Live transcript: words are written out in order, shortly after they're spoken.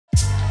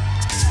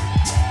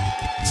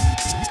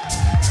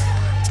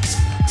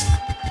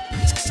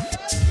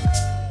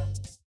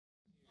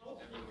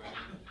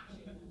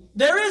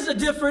a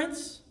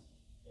difference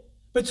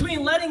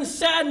between letting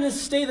sadness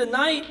stay the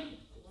night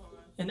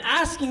and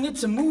asking it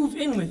to move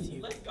in with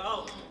you. Let's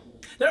go.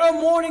 There are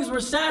mornings where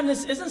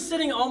sadness isn't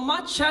sitting on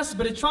my chest,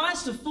 but it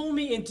tries to fool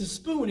me into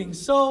spooning.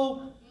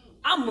 So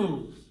I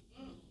move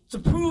to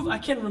prove I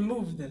can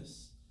remove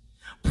this.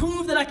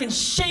 Prove that I can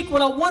shake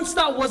what I once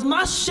thought was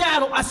my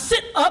shadow. I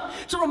sit up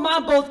to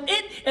remind both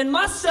it and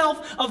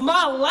myself of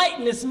my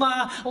lightness.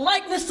 My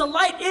likeness to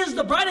light is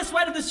the brightest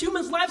light of this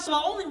human's life, so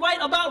I only write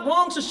about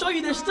wrongs to show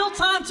you there's still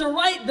time to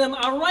right them.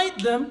 I write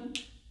them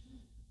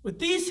with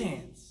these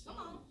hands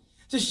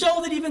to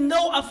show that even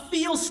though I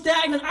feel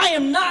stagnant, I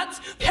am not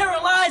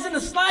paralyzed in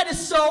the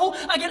slightest, so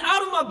I get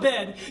out of my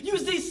bed,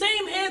 use these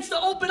same hands to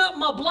open up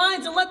my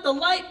blinds and let the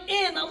light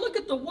in. I look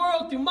at the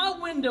world through my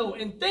window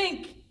and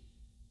think,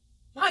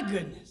 my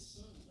goodness.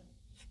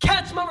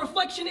 Catch my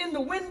reflection in the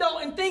window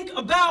and think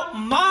about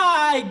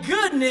my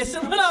goodness.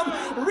 And what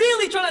I'm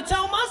really trying to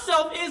tell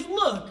myself is,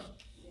 look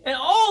at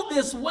all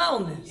this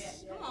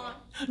wellness.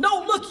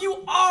 No, look,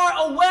 you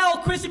are a well,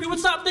 Chris. If you would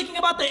stop thinking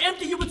about the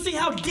empty, you would see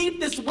how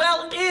deep this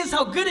well is,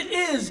 how good it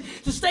is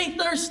to stay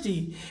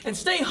thirsty and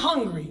stay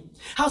hungry.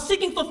 How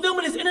seeking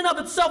fulfillment is in and of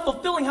itself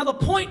fulfilling. How the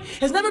point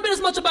has never been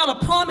as much about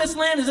a promised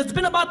land as it's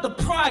been about the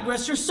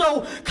progress. You're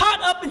so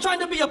caught up in trying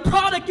to be a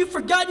product, you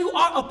forgot you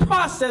are a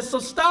process. So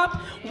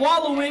stop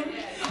wallowing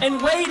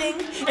and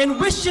waiting and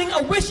wishing.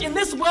 A wish in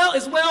this well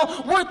is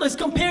well worthless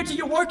compared to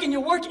your work, and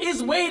your work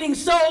is waiting.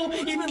 So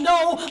even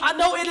though I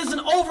know it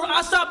isn't over,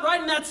 I stopped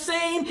writing that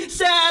same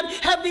sad,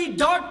 heavy,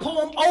 dark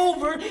poem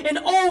over and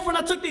over, and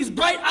I took these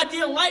bright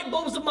idea light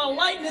bulbs of my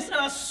lightness and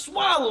I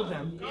swallowed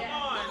them. Come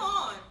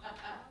on.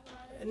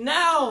 And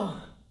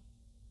now,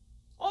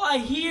 all I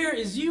hear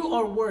is you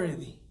are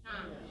worthy.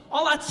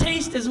 All I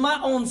taste is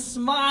my own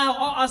smile.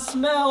 All I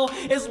smell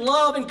is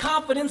love and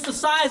confidence the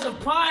size of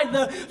pride.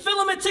 The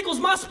filament tickles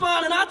my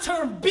spine and I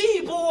turn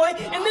B-boy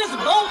in this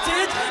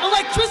voltage.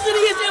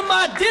 Electricity is in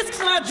my discs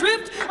and I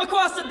drift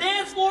across the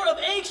dance floor of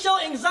eggshell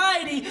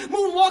anxiety.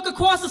 Moonwalk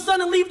across the sun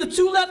and leave the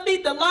two left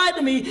feet that lied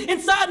to me.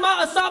 Inside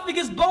my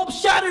esophagus, bulb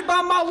shattered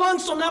by my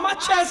lungs. So now my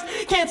chest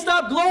can't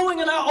stop glowing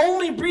and I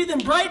only breathe in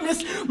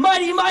brightness.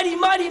 Mighty, mighty,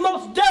 mighty,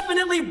 most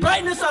definitely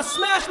brightness. I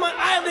smash my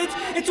eyelids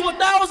into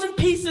 1,000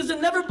 pieces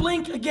and never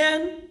blink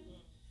again,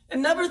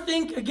 and never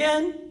think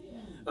again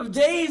of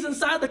days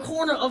inside the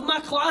corner of my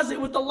closet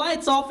with the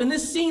lights off, and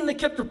this scene that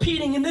kept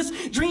repeating, and this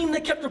dream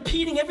that kept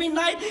repeating every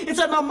night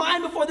inside my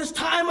mind. Before this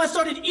time I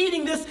started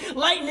eating this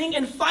lightning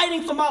and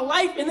fighting for my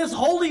life in this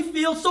holy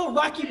field. So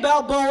Rocky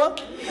Balboa,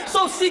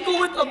 so sequel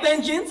with a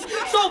vengeance,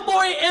 so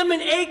 4 a.m.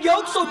 and egg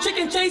yolk, so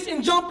chicken chase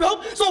and jump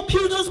rope, so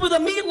pugilist with a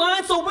meat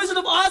line, so Wizard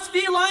of Oz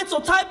feline,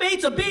 so type A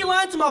to B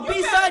line to my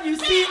B-side. You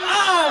see,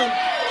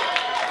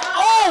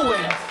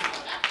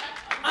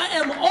 I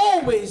am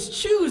always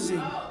choosing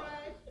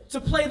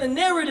to play the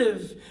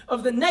narrative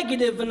of the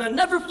negative, and I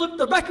never flip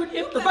the record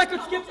if the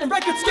record skips, and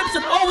record skips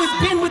have always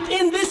been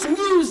within this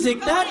music,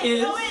 that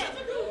is.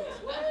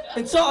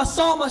 Until I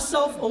saw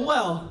myself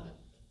well.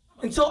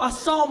 Until I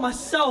saw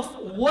myself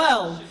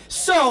well.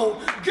 So,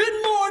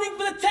 good morning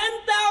for the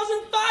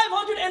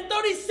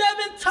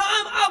 10,537th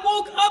time I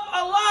woke up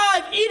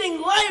alive eating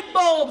light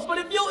bulbs. But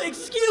if you'll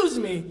excuse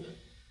me,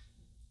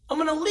 I'm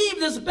gonna leave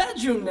this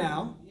bedroom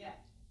now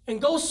and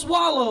go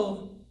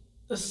swallow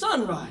the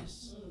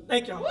sunrise.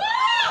 Thank y'all.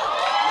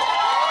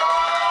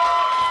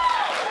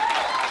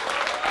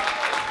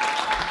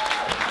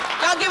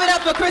 Y'all give it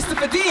up for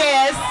Christopher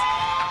Diaz.